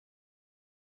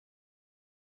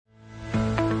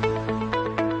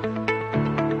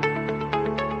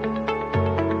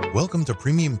Welcome to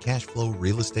Premium Cash Flow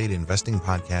Real Estate Investing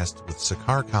Podcast with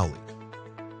Sakar Cowley.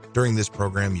 During this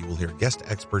program, you will hear guest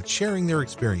experts sharing their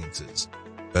experiences,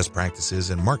 best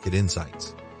practices, and market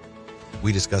insights.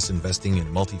 We discuss investing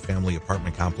in multifamily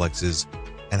apartment complexes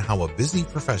and how a busy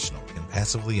professional can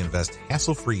passively invest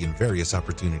hassle-free in various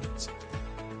opportunities.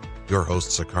 Your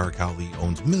host, Sakar Cowley,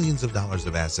 owns millions of dollars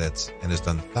of assets and has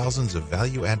done thousands of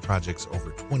value-add projects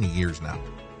over 20 years now.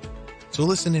 So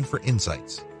listen in for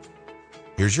insights.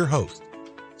 Here's your host,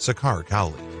 Sakar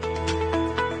Cowley.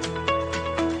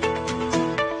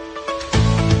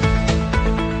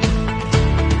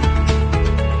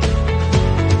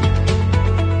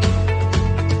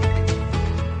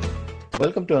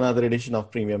 Welcome to another edition of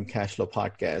Premium Cash Flow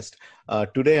Podcast.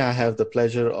 Today, I have the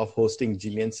pleasure of hosting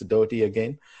Jillian Sidoti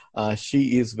again.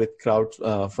 She is with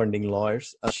Crowdfunding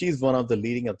Lawyers. She's one of the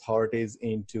leading authorities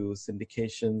into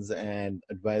syndications and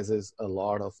advises a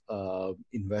lot of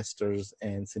investors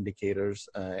and syndicators.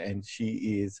 And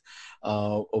she is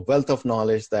a wealth of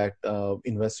knowledge that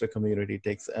investor community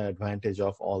takes advantage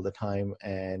of all the time.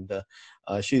 And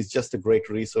she's just a great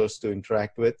resource to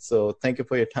interact with. So thank you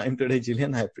for your time today,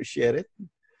 Jillian. I appreciate it.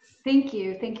 Thank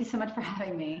you. Thank you so much for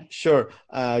having me. Sure.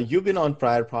 You've been on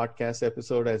prior podcast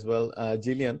episode as well.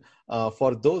 Jillian,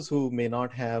 for those who may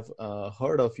not have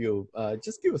heard of you,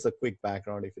 just give us a quick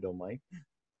background if you don't mind.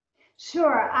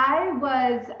 Sure. I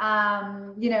was,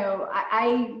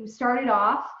 I started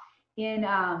off in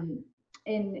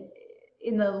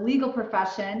the legal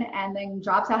profession and then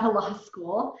dropped out of law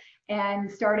school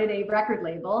and started a record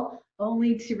label,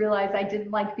 only to realize I didn't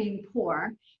like being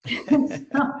poor.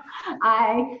 So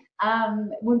I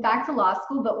went back to law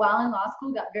school, but while in law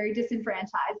school, got very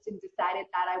disenfranchised and decided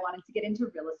that I wanted to get into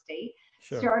real estate.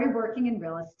 Sure. Started working in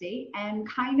real estate and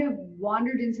kind of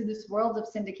wandered into this world of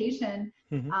syndication,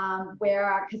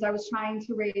 because I was trying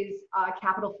to raise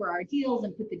capital for our deals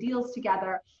and put the deals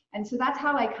together. And so that's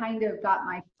how I kind of got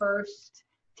my first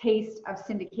taste of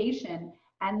syndication.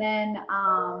 And then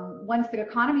once the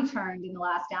economy turned in the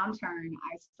last downturn,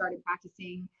 I started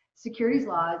practicing securities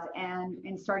laws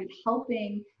and started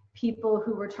helping people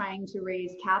who were trying to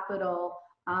raise capital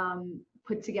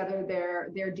put together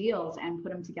their deals and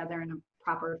put them together in a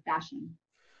proper fashion.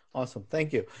 Awesome.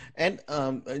 Thank you. And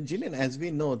Jillian, as we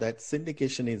know that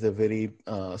syndication is a very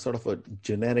sort of a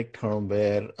generic term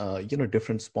where,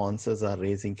 different sponsors are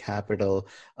raising capital,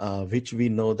 which we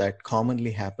know that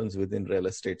commonly happens within real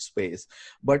estate space.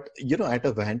 But, at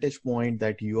a vantage point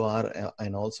that you are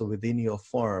and also within your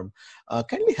firm,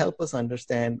 can you help us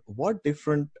understand what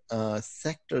different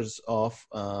sectors of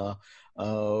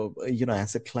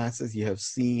asset classes you have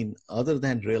seen other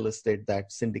than real estate that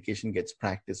syndication gets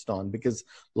practiced on? Because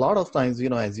a lot of times,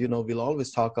 as you know, we'll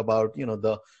always talk about,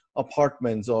 the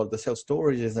apartments or the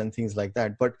self-storages and things like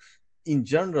that. But in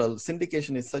general,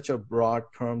 syndication is such a broad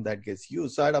term that gets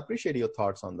used. So I'd appreciate your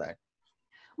thoughts on that.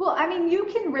 Well, I mean, you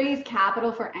can raise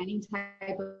capital for any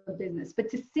type of business, but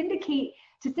to syndicate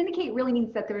really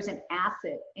means that there's an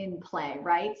asset in play,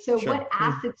 right? So sure. What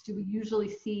assets do we usually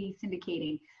see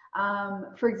syndicating?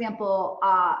 For example,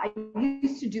 I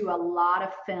used to do a lot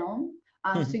of film.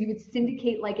 So you would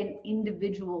syndicate like an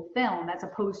individual film as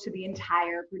opposed to the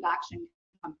entire production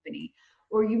company.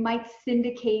 Or you might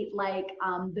syndicate like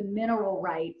the mineral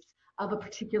rights of a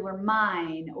particular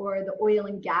mine or the oil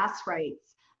and gas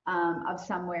rights of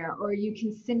somewhere. Or you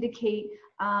can syndicate,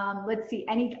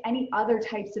 any other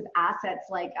types of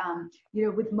assets like,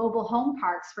 with mobile home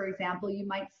parks, for example, you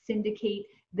might syndicate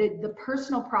the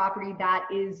personal property that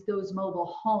is those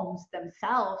mobile homes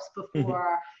themselves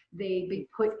before they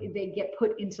get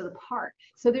put into the park.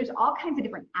 So there's all kinds of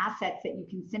different assets that you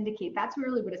can syndicate. That's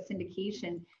really what a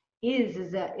syndication is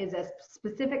a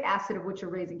specific asset of which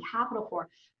you're raising capital for.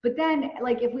 But then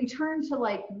like if we turn to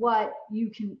like what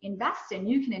you can invest in,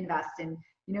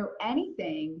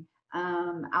 anything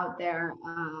out there.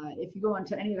 If you go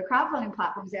onto any of the crowdfunding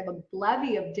platforms, they have a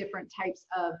levy of different types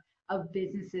of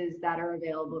businesses that are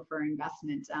available for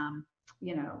investment,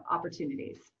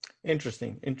 opportunities.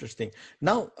 Interesting.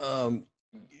 Now,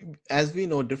 as we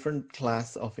know, different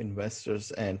class of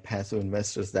investors and passive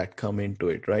investors that come into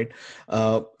it, right?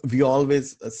 We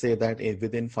always say that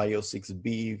within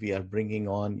 506B, we are bringing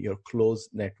on your close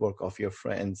network of your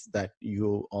friends that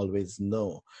you always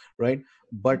know, right?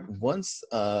 But once,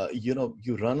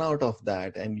 you run out of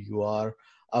that and you are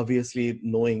obviously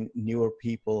knowing newer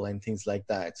people and things like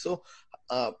that. So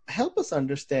help us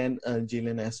understand,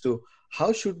 Jillian, as to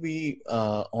how should we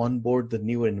onboard the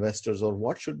new investors, or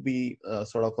what should be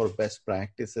sort of our best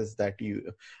practices that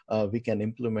we can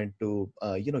implement to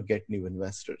get new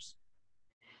investors?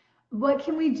 What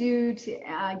can we do to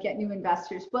get new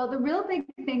investors? Well, the real big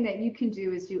thing that you can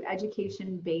do is do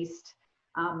education-based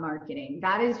marketing.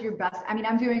 That is your best. I mean,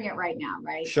 I'm doing it right now,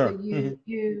 right? So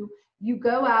Sure. you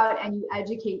go out and you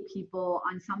educate people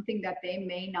on something that they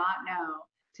may not know,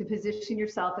 to position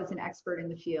yourself as an expert in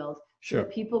the field, so Sure.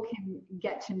 that people can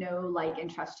get to know, like,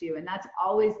 and trust you. And that's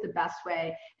always the best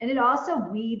way. And it also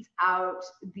weeds out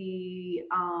the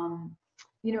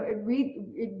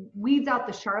it weeds out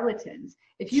the charlatans.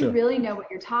 If you Sure. really know what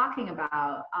you're talking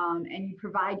about, and you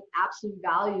provide absolute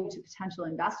value to potential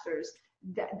investors,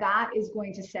 that is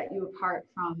going to set you apart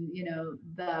from,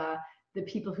 the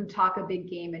people who talk a big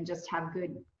game and just have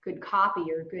good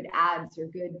copy or good ads or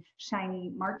good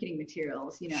shiny marketing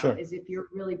materials, Sure. as if you're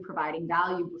really providing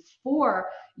value before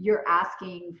you're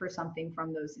asking for something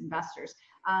from those investors.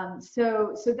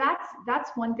 So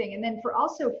that's one thing. And then for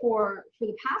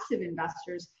the passive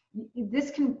investors,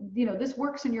 this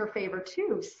works in your favor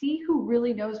too. See who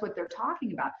really knows what they're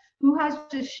talking about, who has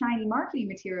just shiny marketing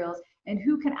materials, and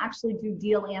who can actually do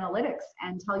deal analytics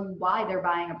and tell you why they're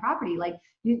buying a property. Like,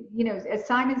 as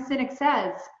Simon Sinek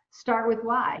says, start with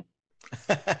why.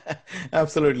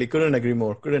 Absolutely. Couldn't agree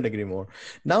more. Couldn't agree more.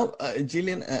 Now,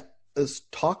 Jillian, is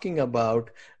talking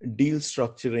about deal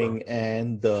structuring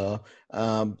and the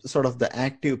sort of the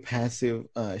active passive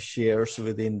shares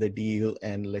within the deal,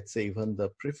 and let's say even the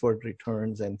preferred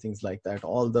returns and things like that,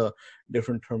 all the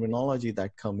different terminology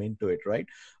that come into it, right?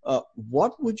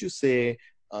 What would you say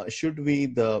should be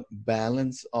the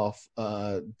balance of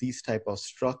these type of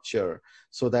structure,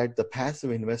 so that the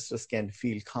passive investors can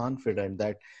feel confident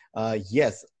that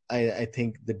yes, I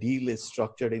think the deal is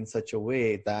structured in such a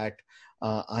way that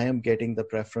I am getting the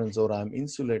preference, or I'm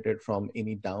insulated from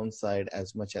any downside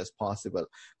as much as possible.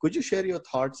 Could you share your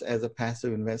thoughts as a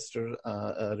passive investor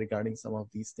regarding some of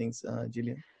these things,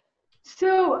 Jillian?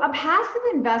 So a passive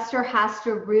investor has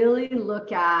to really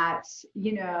look at,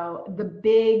 the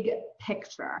big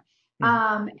picture.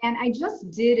 And I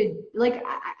just did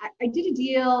I did a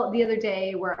deal the other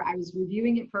day where I was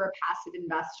reviewing it for a passive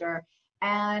investor.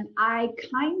 And I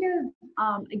kind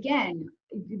of, again,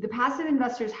 the passive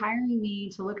investor is hiring me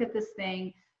to look at this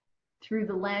thing through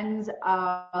the lens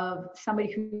of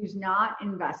somebody who's not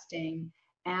investing.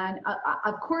 And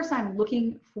of course, I'm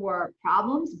looking for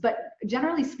problems, but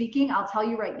generally speaking, I'll tell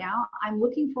you right now, I'm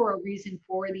looking for a reason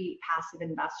for the passive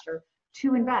investor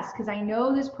to invest, because I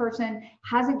know this person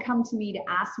hasn't come to me to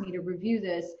ask me to review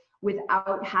this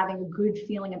without having a good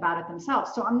feeling about it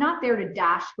themselves. So I'm not there to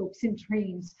dash hopes and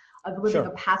dreams of living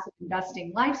a passive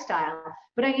investing lifestyle,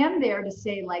 but I am there to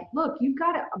say, like, look, you've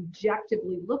got to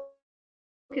objectively look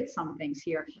at some things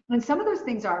here. And some of those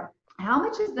things are, how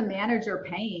much is the manager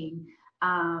paying?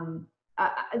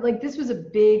 Like, this was a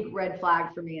big red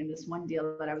flag for me in this one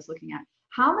deal that I was looking at.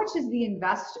 How much is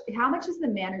the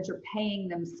manager paying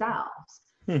themselves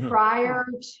prior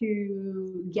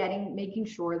to making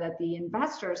sure that the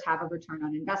investors have a return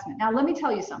on investment? Now, let me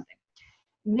tell you something.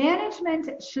 Management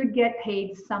should get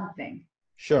paid something.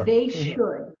 Sure. They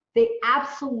should. They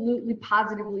absolutely,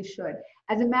 positively should.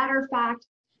 As a matter of fact,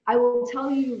 I will tell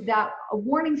you that a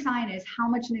warning sign is how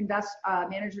much an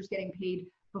manager is getting paid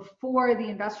before the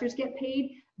investors get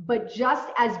paid. But just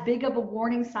as big of a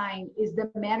warning sign is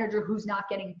the manager who's not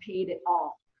getting paid at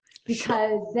all,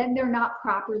 because then they're not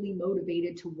properly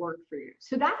motivated to work for you.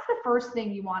 So that's the first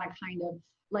thing you want to kind of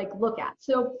like look at.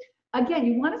 So again,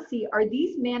 you want to see, are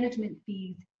these management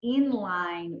fees in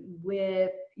line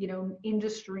with,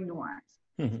 industry norms?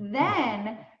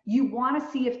 Then you want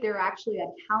to see if they're actually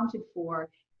accounted for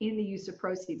in the use of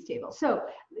proceeds table. So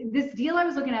this deal I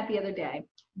was looking at the other day,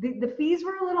 the fees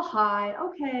were a little high.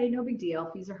 Okay, no big deal,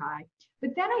 fees are high.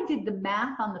 But then I did the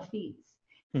math on the fees,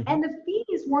 and the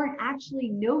fees weren't actually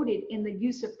noted in the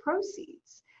use of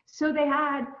proceeds. So they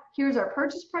had, here's our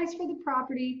purchase price for the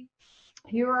property,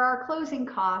 here are our closing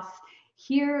costs,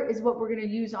 here is what we're going to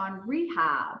use on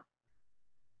rehab.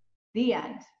 The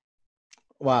end.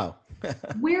 Wow.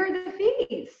 Where are the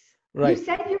fees? Right. You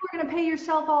said you were going to pay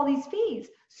yourself all these fees.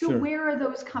 So where are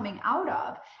those coming out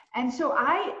of? And so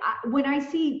I when I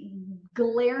see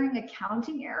glaring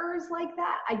accounting errors like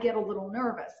that, I get a little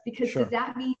nervous, because does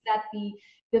that mean that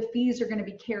the fees are going to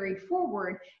be carried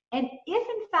forward? And if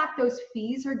in fact those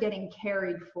fees are getting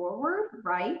carried forward,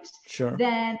 right?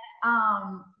 Then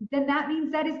that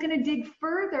means that is going to dig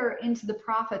further into the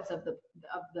profits of the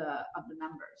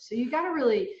members. So you got to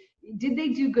really, did they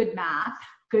do good math?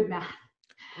 Good math.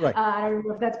 Right. I don't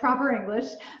know if that's proper English,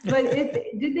 but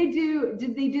did they do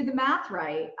the math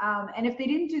right? And if they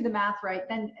didn't do the math right,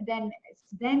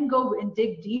 then go and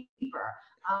dig deeper.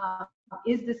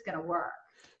 Is this going to work?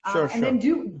 And then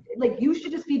you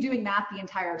should just be doing that the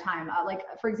entire time. Like,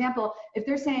 for example, if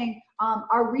they're saying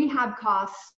our rehab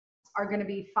costs are going to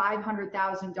be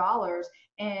 $500,000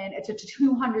 and it's a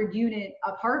 200 unit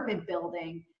apartment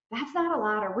building, that's not a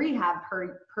lot of rehab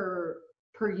per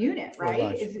unit,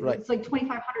 right? It's like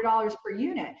 $2,500 per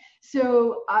unit.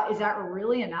 So is that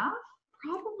really enough?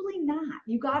 Probably not.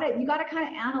 You gotta kind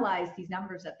of analyze these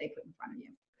numbers that they put in front of you.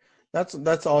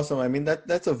 That's awesome. I mean,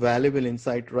 that's a valuable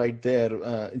insight right there,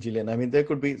 Jillian. I mean, there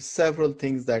could be several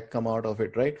things that come out of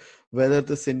it, right? Whether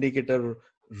the syndicator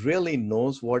really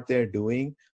knows what they're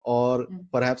doing, or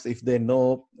perhaps if they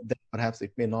know, then perhaps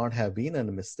it may not have been a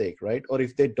mistake, right? Or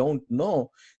if they don't know,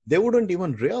 they wouldn't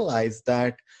even realize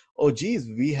that, oh, geez,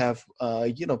 we have,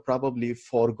 probably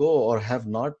forego or have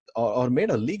not, or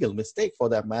made a legal mistake for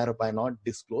that matter by not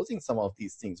disclosing some of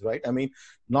these things, right? I mean,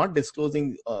 not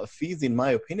disclosing fees, in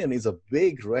my opinion, is a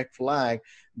big red flag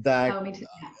that,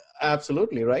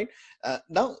 absolutely, right?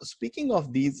 Now, speaking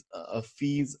of these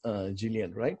fees,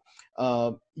 Jillian, right?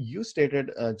 You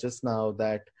stated just now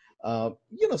that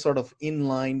sort of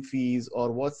inline fees,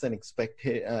 or what's an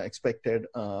expected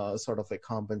sort of a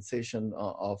compensation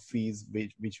of fees,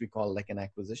 which we call like an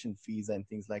acquisition fees and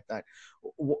things like that.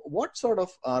 What sort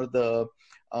of are the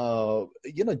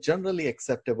generally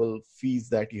acceptable fees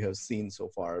that you have seen so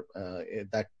far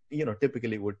that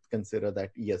typically would consider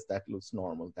that, yes, that looks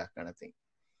normal, that kind of thing?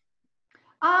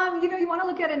 You want to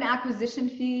look at an acquisition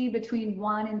fee between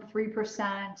 1% and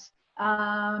 3%.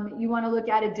 You want to look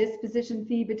at a disposition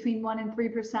fee between 1% and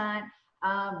 3%,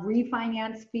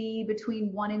 refinance fee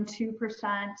between 1% and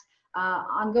 2%,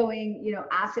 ongoing,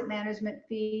 asset management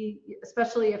fee,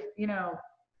 especially if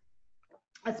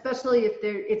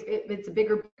it's a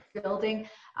bigger building,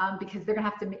 because they're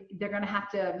gonna have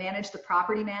to manage the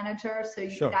property manager.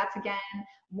 So that's again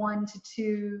 1%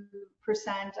 to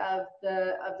 2% of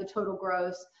the total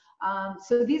gross.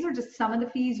 So these are just some of the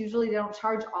fees. Usually they don't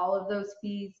charge all of those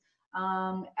fees.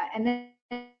 And then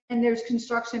there's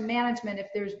construction management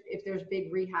if there's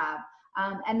big rehab.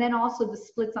 And then also the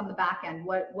splits on the back end.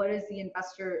 What is the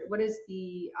investor? What is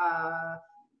the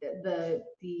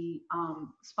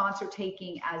sponsor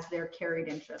taking as their carried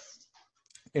interest?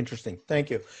 Interesting. Thank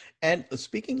you. And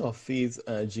speaking of fees,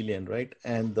 Jillian, right,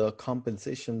 and the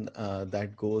compensation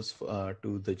that goes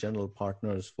to the general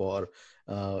partners for,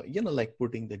 like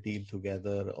putting the deal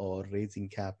together or raising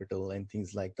capital and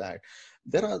things like that.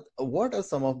 What are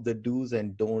some of the do's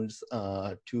and don'ts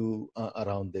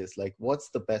around this? Like, what's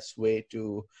the best way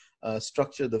to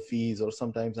structure the fees? Or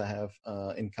sometimes I have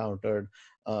encountered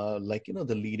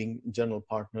the leading general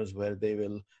partners where they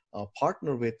will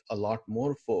partner with a lot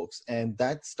more folks, and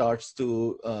that starts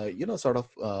to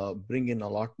bring in a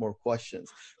lot more questions.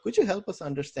 Could you help us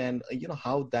understand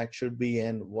how that should be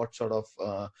and what sort of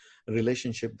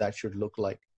relationship that should look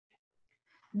like?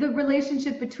 The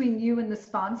relationship between you and the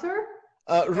sponsor?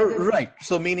 Right.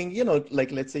 So meaning,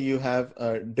 like let's say you have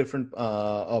different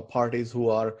parties who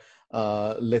are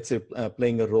let's say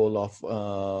playing a role of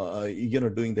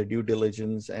doing the due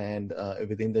diligence and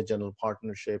within the general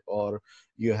partnership, or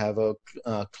you have a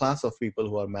class of people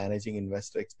who are managing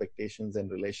investor expectations and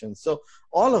relations. So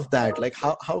all of that, like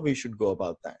how we should go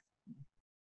about that.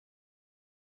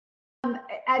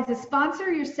 As a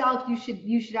sponsor yourself, you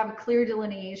should have a clear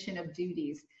delineation of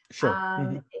duties. Sure.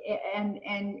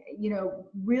 And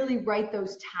really write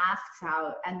those tasks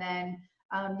out, and then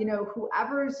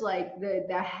whoever's like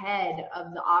the head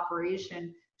of the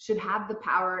operation should have the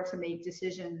power to make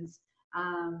decisions,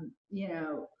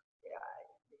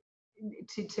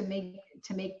 to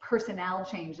make personnel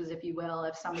changes, if you will,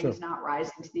 if somebody's not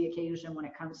rising to the occasion when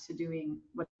it comes to doing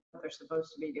what they're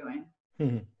supposed to be doing.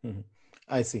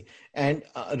 I see. And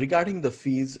regarding the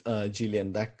fees,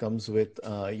 Jillian, that comes with,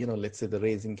 let's say the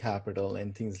raising capital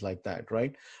and things like that,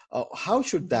 right? How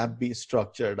should that be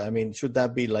structured? I mean, should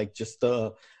that be like just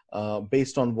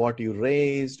based on what you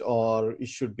raised, or it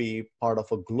should be part of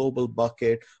a global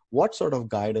bucket? What sort of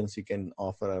guidance you can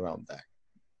offer around that?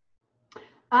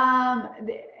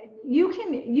 You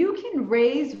can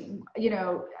raise,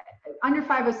 under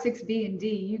 506B and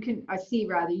D, C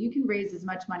rather, you can raise as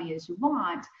much money as you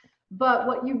want. But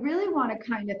what you really want to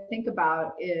kind of think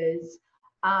about is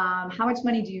how much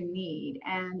money do you need,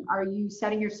 and are you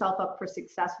setting yourself up for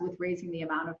success with raising the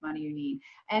amount of money you need?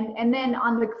 And then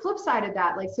on the flip side of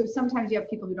that, like, so sometimes you have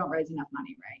people who don't raise enough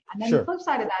money, right? And then the flip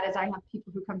side of that is I have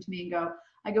people who come to me and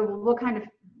I go, well,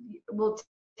 we'll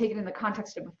take it in the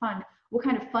context of a fund. What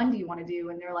kind of fund do you want to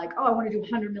do? And they're like, oh, I want to do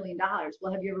 $100 million.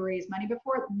 Well, have you ever raised money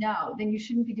before? No. Then you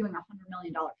shouldn't be doing a $100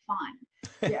 million fund.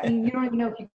 I mean, you don't even know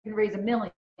if you can raise $1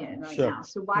 million right now.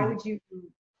 So why would you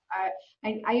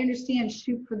I understand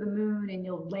shoot for the moon and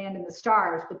you'll land in the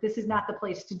stars, but this is not the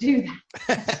place to do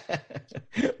that.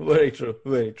 Very true,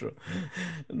 very true.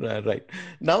 Right.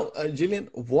 Now, Jillian,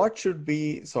 what should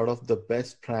be sort of the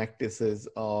best practices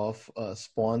of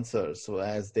sponsors so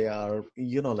as they are,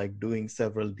 like doing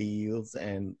several deals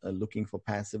and looking for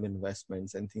passive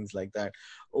investments and things like that?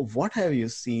 What have you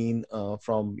seen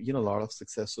from, a lot of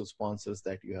successful sponsors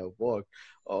that you have worked?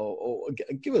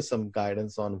 Give us some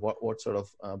guidance on what sort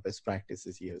of best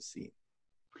practices you have seen.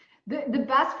 The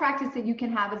best practice that you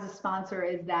can have as a sponsor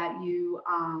is that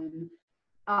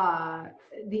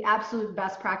the absolute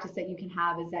best practice that you can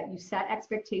have is that you set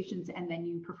expectations and then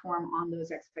you perform on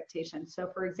those expectations. So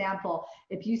for example,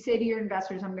 if you say to your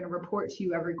investors, I'm going to report to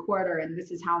you every quarter and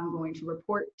this is how I'm going to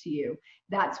report to you,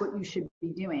 that's what you should be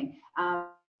doing.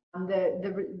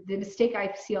 The mistake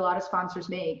I see a lot of sponsors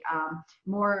make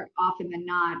more often than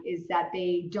not is that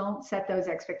they don't set those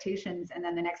expectations, and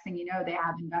then the next thing you know, they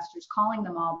have investors calling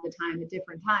them all the time at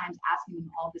different times, asking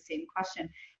them all the same question.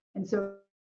 And so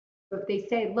if they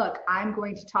say, look, I'm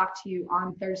going to talk to you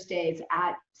on Thursdays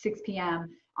at 6 p.m.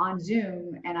 on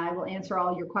Zoom, and I will answer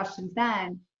all your questions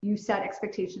then, you set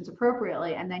expectations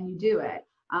appropriately, and then you do it.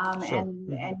 Sure.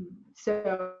 And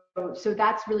so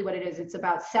that's really what it is. It's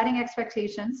about setting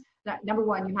expectations. Number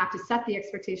one, you have to set the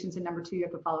expectations, and number two, you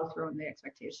have to follow through on the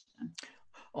expectation.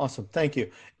 Awesome. Thank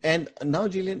you. And now,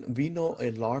 Jillian, we know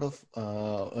a lot of,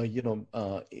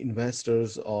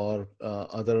 investors or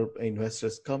other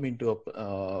investors come into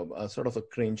a sort of a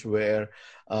cringe where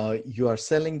you are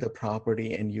selling the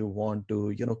property and you want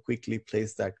to, quickly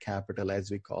place that capital, as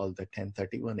we call the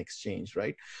 1031 exchange,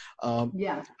 right?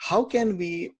 Yeah. How can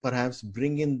we perhaps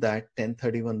bring in that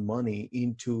 1031 money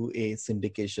into a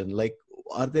syndication? Like,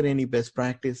 are there any best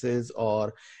practices,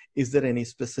 or is there any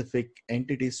specific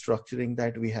entity structuring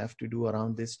that we have to do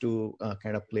around this to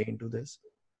kind of play into this?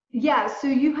 Yeah,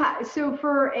 so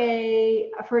for a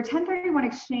 1031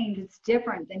 exchange, it's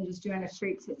different than just doing a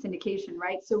straight syndication,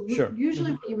 right? So Sure.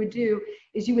 Usually what you would do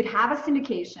is you would have a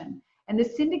syndication, and the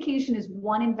syndication is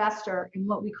one investor in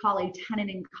what we call a tenant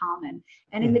in common.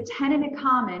 And in the tenant in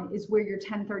common is where your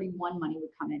 1031 money would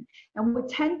come in. And what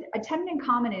a tenant in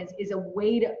common is a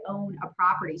way to own a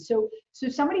property. So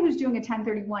somebody who's doing a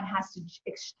 1031 has to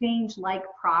exchange like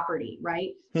property,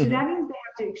 right? So that means they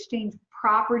have to exchange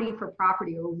property for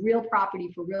property, or real property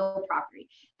for real property.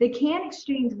 They can't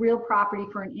exchange real property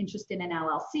for an interest in an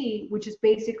LLC, which is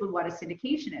basically what a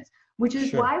syndication is, which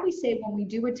is why we say when we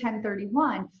do a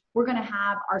 1031, we're going to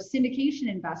have our syndication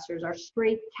investors, our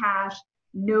straight cash,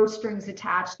 no strings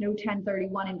attached, no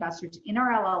 1031 investors in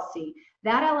our LLC.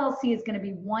 That LLC is going to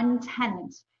be one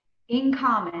tenant in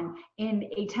common, in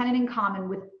a tenant in common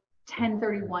with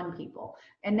 1031 people.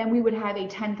 And then we would have a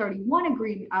 1031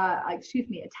 agreement,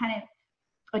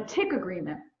 a TIC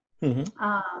agreement, and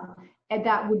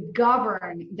that would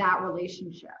govern that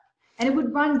relationship. And it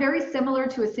would run very similar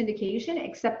to a syndication,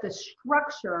 except the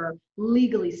structure,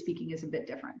 legally speaking, is a bit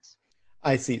different.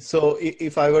 I see. So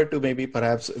if I were to maybe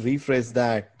perhaps rephrase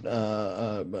that,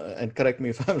 and correct me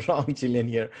if I'm wrong, Jillian,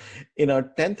 here, in a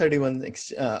 1031,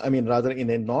 rather in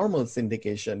a normal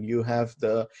syndication, you have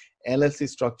the LLC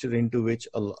structure into which,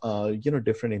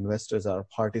 different investors are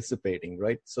participating,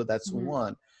 right? So that's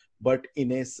one. But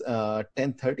in a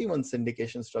 1031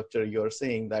 syndication structure, you're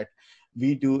saying that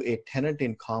we do a tenant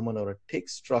in common, or a TIC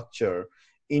structure,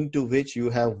 into which you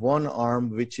have one arm,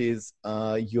 which is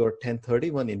your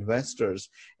 1031 investors,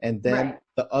 and then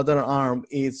the other arm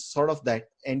is sort of that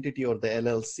entity or the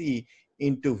LLC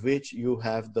into which you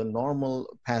have the normal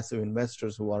passive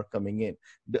investors who are coming in.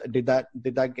 Did I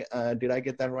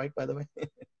get that right, by the way?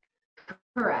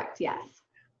 Correct. Yes.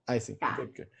 I see. Yeah.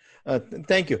 Good.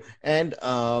 Thank you. And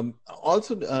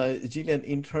also, Jillian,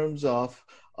 in terms of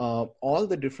all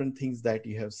the different things that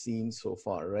you have seen so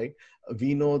far, right?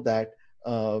 We know that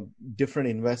different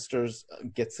investors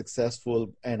get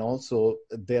successful, and also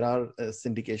there are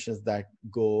syndications that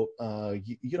go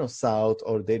south,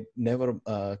 or they never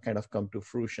kind of come to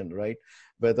fruition, right?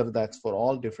 Whether that's for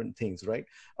all different things, right?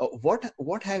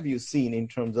 What have you seen in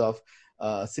terms of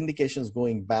syndications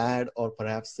going bad, or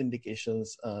perhaps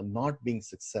syndications not being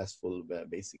successful,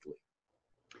 basically?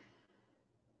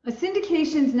 A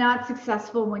syndication is not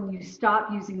successful when you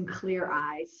stop using clear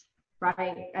eyes,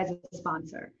 right? As a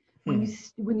sponsor. When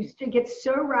you get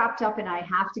so wrapped up in, I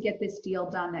have to get this deal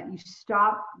done, that you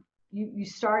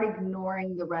start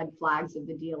ignoring the red flags of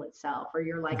the deal itself, or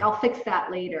you're like, I'll fix that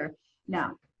later.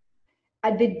 No.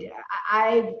 I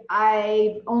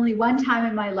only one time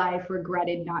in my life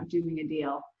regretted not doing a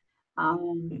deal. But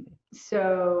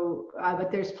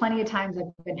there's plenty of times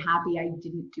I've been happy I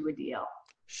didn't do a deal.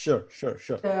 Sure.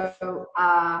 So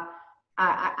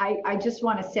I just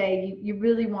want to say you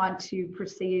really want to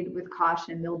proceed with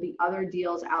caution. There'll be other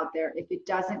deals out there. If it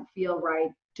doesn't feel right,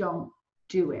 don't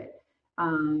do it.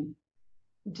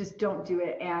 Just don't do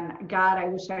it. And God, I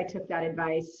wish I took that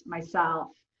advice myself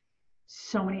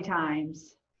so many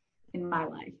times in my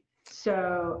life.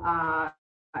 So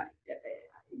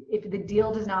if the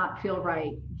deal does not feel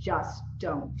right, just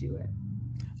don't do it.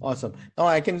 Awesome. Now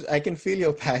I can feel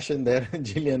your passion there,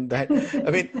 Jillian. That I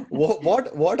mean,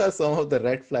 what are some of the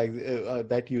red flags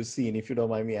that you've seen, if you don't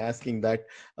mind me asking? That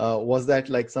was that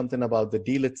like something about the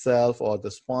deal itself, or the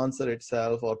sponsor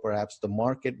itself, or perhaps the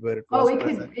market where it was?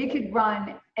 It could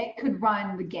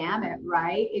run the gamut,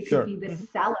 right? It could be the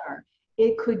seller,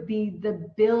 it could be the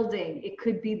building, it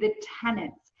could be the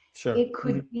tenants. Sure. It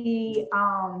could be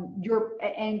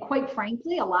and quite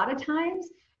frankly, a lot of times.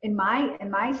 In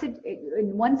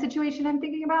one situation I'm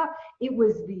thinking about, it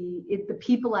was the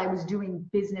people I was doing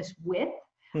business with.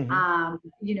 Mm-hmm. I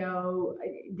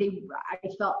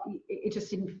felt it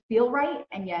just didn't feel right,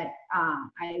 and yet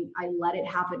I let it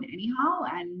happen anyhow,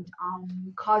 and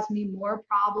caused me more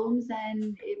problems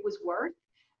than it was worth.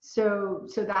 So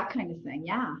that kind of thing,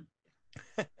 yeah.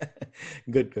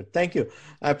 Good. Thank you.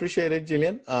 I appreciate it,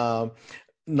 Jillian.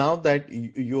 Now that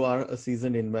you are a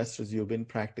seasoned investor, you've been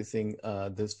practicing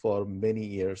this for many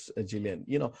years, Jillian,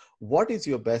 what is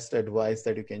your best advice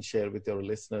that you can share with your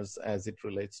listeners as it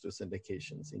relates to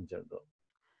syndications in general?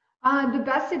 The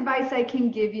best advice I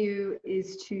can give you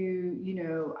is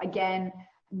to, again,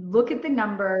 look at the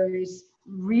numbers,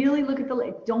 really look at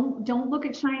don't look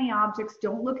at shiny objects,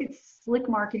 don't look at slick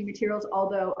marketing materials,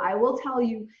 although I will tell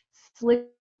you, slick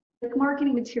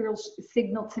marketing materials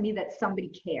signal to me that somebody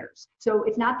cares. So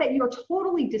it's not that you're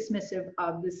totally dismissive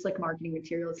of the slick marketing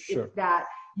materials. Sure. It's that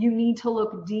you need to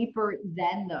look deeper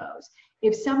than those.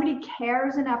 If somebody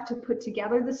cares enough to put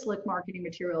together the slick marketing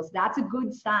materials, that's a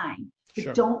good sign. But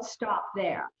Sure. Don't stop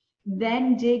there.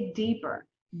 Then dig deeper.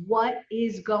 What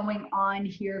is going on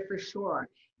here for sure?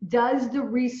 Does the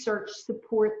research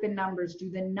support the numbers? Do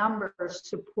the numbers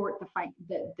support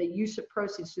the use of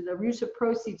proceeds? Do the use of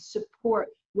proceeds support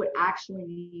what actually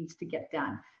needs to get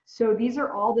done? So these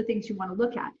are all the things you want to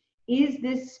look at. Is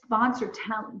this sponsor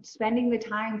spending the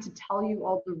time to tell you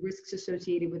all the risks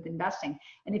associated with investing?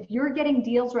 And if you're getting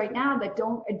deals right now that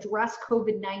don't address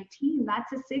COVID-19,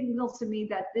 that's a signal to me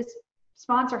that this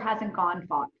sponsor hasn't gone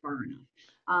far enough.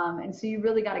 And so you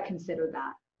really got to consider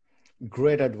that.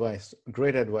 Great advice.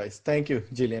 Thank you,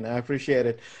 Jillian. I appreciate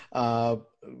it.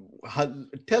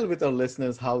 Tell with our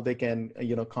listeners how they can,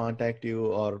 contact you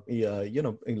or,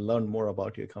 learn more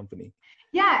about your company.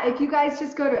 Yeah, if you guys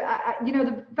just go to,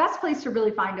 the best place to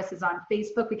really find us is on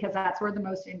Facebook, because that's where the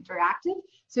most interactive.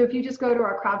 So if you just go to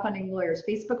our Crowdfunding Lawyers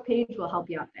Facebook page, we'll help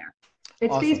you out there.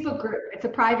 It's awesome. Facebook group. It's a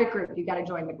private group. You got to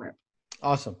join the group.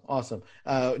 Awesome.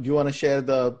 Do you want to share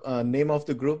the name of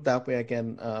the group? That way I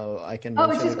can.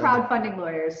 It's just Crowdfunding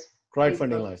Lawyers.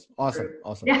 Crowdfunding Lawyers.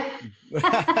 Awesome. Yeah.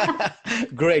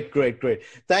 Great.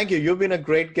 Thank you. You've been a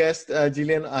great guest,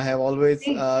 Jillian. I have always,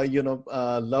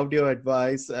 loved your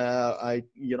advice. I,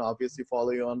 obviously follow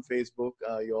you on Facebook.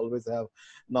 You always have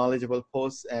knowledgeable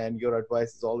posts, and your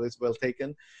advice is always well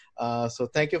taken. So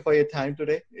thank you for your time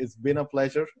today. It's been a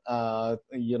pleasure. I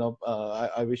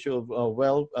wish you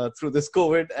well through this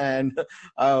COVID, and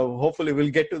hopefully we'll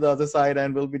get to the other side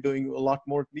and we'll be doing a lot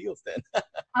more deals then.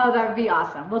 Oh, that would be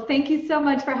awesome. Well, thank you so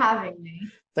much for having me.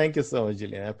 Thank you so much,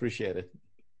 Jillian. I appreciate it.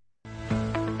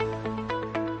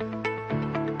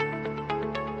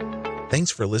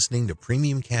 Thanks for listening to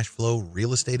Premium Cashflow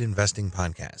Real Estate Investing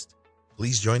Podcast.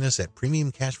 Please join us at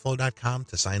premiumcashflow.com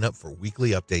to sign up for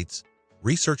weekly updates,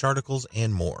 research articles,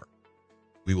 and more.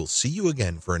 We will see you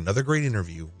again for another great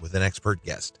interview with an expert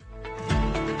guest.